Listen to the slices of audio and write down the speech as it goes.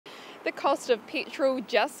The cost of petrol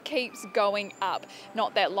just keeps going up.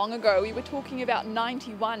 Not that long ago, we were talking about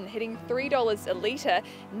 91 hitting $3 a litre.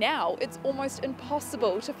 Now it's almost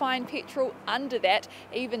impossible to find petrol under that.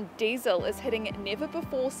 Even diesel is hitting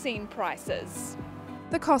never-before-seen prices.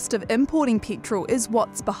 The cost of importing petrol is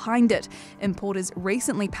what's behind it. Importers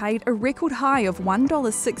recently paid a record high of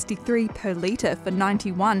 $1.63 per litre for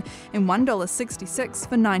 91 and $1.66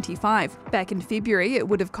 for 95. Back in February, it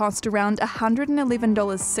would have cost around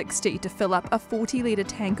 $111.60 to fill up a 40-litre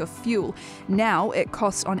tank of fuel. Now it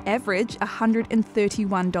costs on average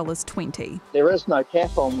 $131.20. There is no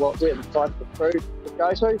cap on where the price of crude could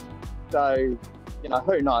go to, so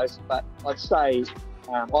who knows, but I'd say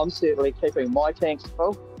I'm certainly keeping my tanks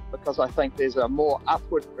full because I think there's a more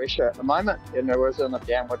upward pressure at the moment than there is in a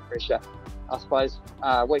downward pressure. I suppose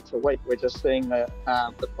week to week we're just seeing the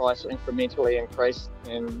price incrementally increase,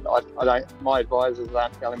 and my advisors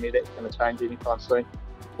aren't telling me that's going to change anytime soon.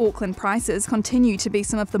 Auckland prices continue to be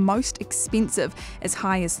some of the most expensive, as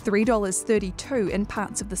high as $3.32 in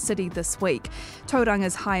parts of the city this week.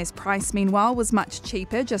 Tauranga's highest price, meanwhile, was much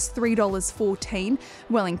cheaper, just $3.14.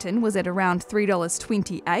 Wellington was at around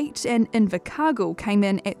 $3.28, and Invercargill came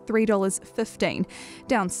in at $3.15.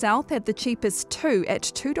 Down south had the cheapest too, at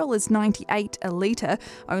 $2.98 a litre,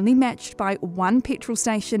 only matched by one petrol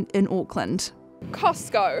station in Auckland.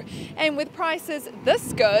 Costco. And with prices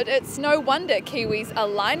this good, it's no wonder Kiwis are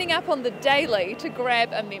lining up on the daily to grab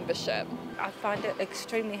a membership. I find it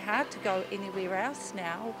extremely hard to go anywhere else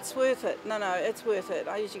now. It's worth it. No, it's worth it.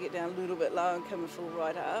 I usually get down a little bit low and come full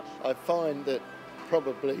right up. I find that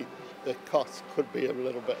probably the cost could be a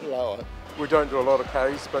little bit lower. We don't do a lot of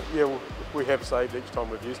Ks, but yeah, we have saved each time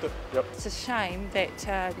we've used it. Yep. It's a shame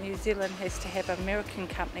that New Zealand has to have an American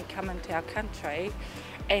company come into our country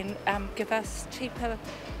and give us cheaper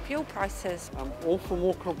fuel prices. I'm all for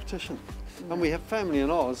more competition. And we have family in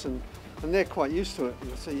Oz and they're quite used to it.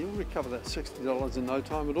 So you'll recover that $60 in no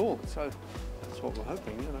time at all. So that's what we're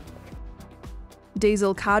hoping,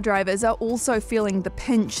 Diesel car drivers are also feeling the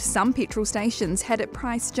pinch. Some petrol stations had it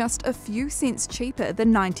priced just a few cents cheaper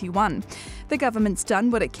than 91. The government's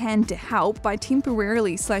done what it can to help by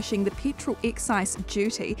temporarily slashing the petrol excise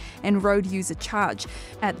duty and road user charge.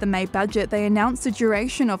 At the May budget, they announced the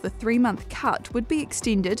duration of the 3-month cut would be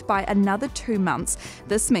extended by another 2 months.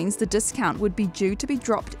 This means the discount would be due to be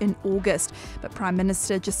dropped in August. But Prime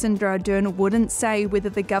Minister Jacinda Ardern wouldn't say whether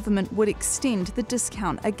the government would extend the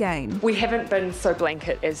discount again. We haven't been so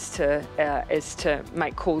blanket as to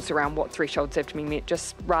make calls around what thresholds have to be met,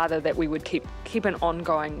 just rather that we would keep an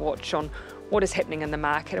ongoing watch on what is happening in the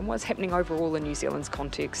market and what's happening overall in New Zealand's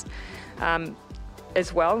context.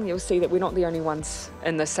 As well, you'll see that we're not the only ones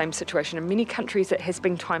in the same situation. In many countries it has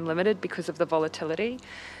been time limited because of the volatility,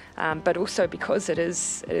 but also because it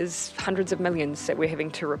is hundreds of millions that we're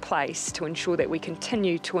having to replace to ensure that we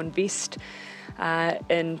continue to invest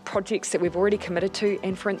in projects that we've already committed to,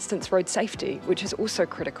 and for instance road safety, which is also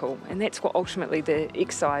critical, and that's what ultimately the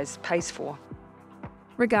excise pays for.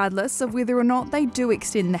 Regardless of whether or not they do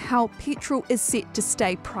extend the help, petrol is set to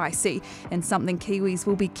stay pricey, and something Kiwis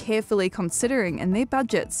will be carefully considering in their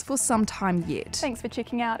budgets for some time yet. Thanks for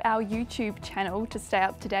checking out our YouTube channel to stay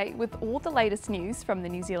up to date with all the latest news from the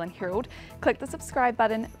New Zealand Herald. Click the subscribe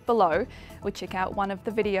button below or check out one of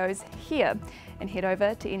the videos here, and head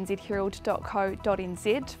over to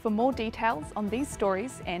nzherald.co.nz for more details on these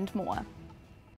stories and more.